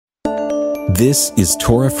This is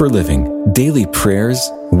Torah for Living, daily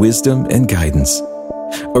prayers, wisdom, and guidance.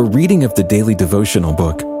 A reading of the daily devotional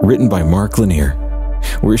book written by Mark Lanier.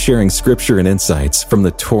 We're sharing scripture and insights from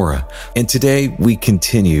the Torah, and today we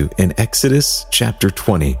continue in Exodus chapter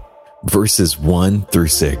 20, verses 1 through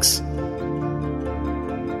 6.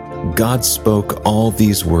 God spoke all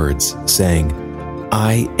these words, saying,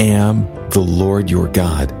 I am the Lord your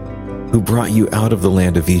God, who brought you out of the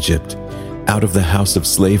land of Egypt, out of the house of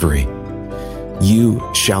slavery. You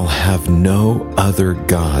shall have no other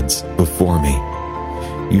gods before me.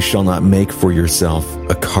 You shall not make for yourself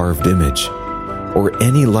a carved image, or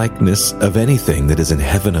any likeness of anything that is in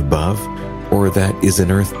heaven above, or that is in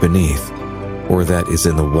earth beneath, or that is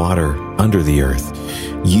in the water under the earth.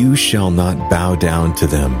 You shall not bow down to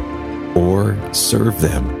them, or serve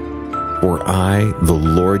them. For I, the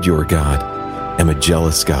Lord your God, am a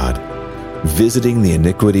jealous God, visiting the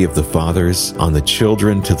iniquity of the fathers on the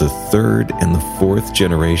children to the third and the fourth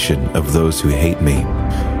generation of those who hate me,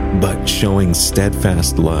 but showing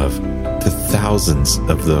steadfast love to thousands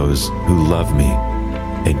of those who love me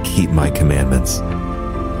and keep my commandments.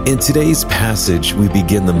 In today's passage, we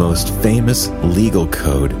begin the most famous legal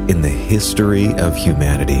code in the history of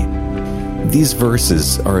humanity. These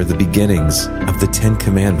verses are the beginnings of the Ten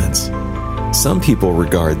Commandments. Some people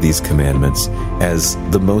regard these commandments as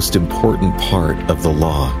the most important part of the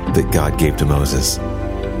law that God gave to Moses.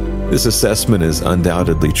 This assessment is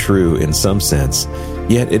undoubtedly true in some sense,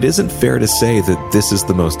 yet it isn't fair to say that this is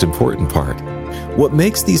the most important part. What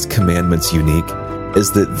makes these commandments unique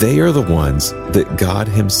is that they are the ones that God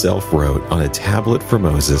Himself wrote on a tablet for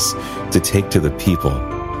Moses to take to the people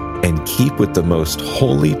and keep with the most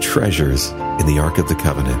holy treasures in the Ark of the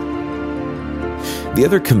Covenant. The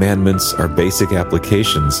other commandments are basic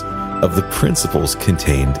applications of the principles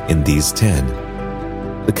contained in these 10.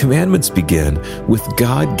 The commandments begin with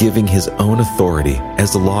God giving His own authority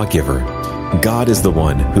as the lawgiver. God is the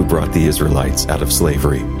one who brought the Israelites out of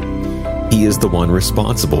slavery. He is the one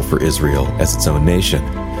responsible for Israel as its own nation.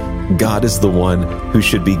 God is the one who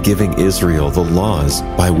should be giving Israel the laws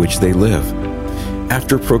by which they live.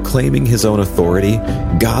 After proclaiming His own authority,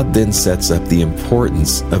 God then sets up the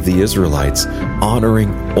importance of the Israelites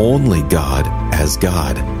honoring only God as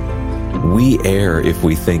God. We err if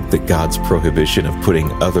we think that God's prohibition of putting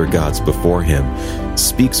other gods before Him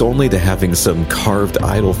speaks only to having some carved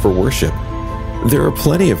idol for worship. There are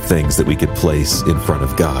plenty of things that we could place in front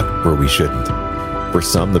of God where we shouldn't. For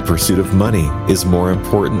some, the pursuit of money is more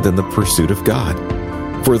important than the pursuit of God.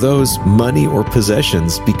 For those, money or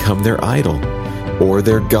possessions become their idol, or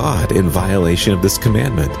their God in violation of this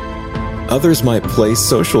commandment. Others might place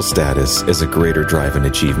social status as a greater drive and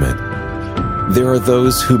achievement. There are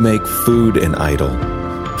those who make food an idol,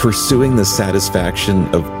 pursuing the satisfaction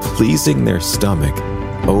of pleasing their stomach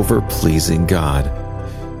over pleasing God.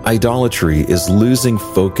 Idolatry is losing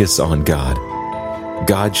focus on God.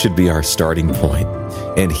 God should be our starting point,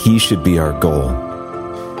 and He should be our goal.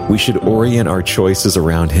 We should orient our choices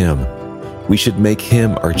around Him. We should make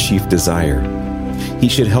Him our chief desire. He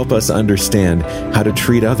should help us understand how to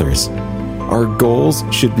treat others. Our goals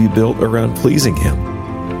should be built around pleasing Him.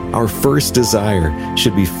 Our first desire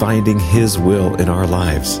should be finding His will in our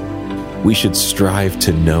lives. We should strive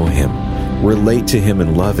to know Him, relate to Him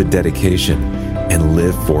in love and dedication, and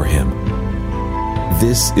live for Him.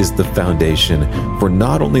 This is the foundation for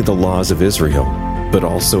not only the laws of Israel, but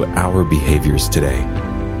also our behaviors today.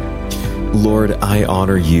 Lord, I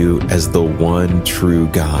honor You as the one true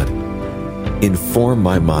God. Inform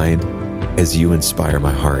my mind as You inspire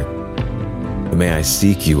my heart. And may I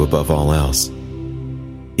seek You above all else.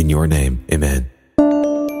 In Your name, amen.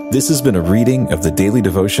 This has been a reading of the daily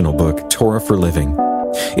devotional book, Torah for Living.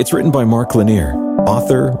 It's written by Mark Lanier,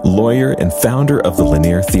 author, lawyer, and founder of the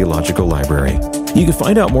Lanier Theological Library. You can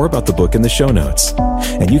find out more about the book in the show notes.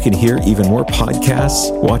 And you can hear even more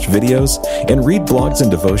podcasts, watch videos, and read blogs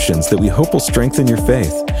and devotions that we hope will strengthen your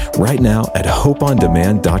faith right now at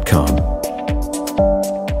hopeondemand.com.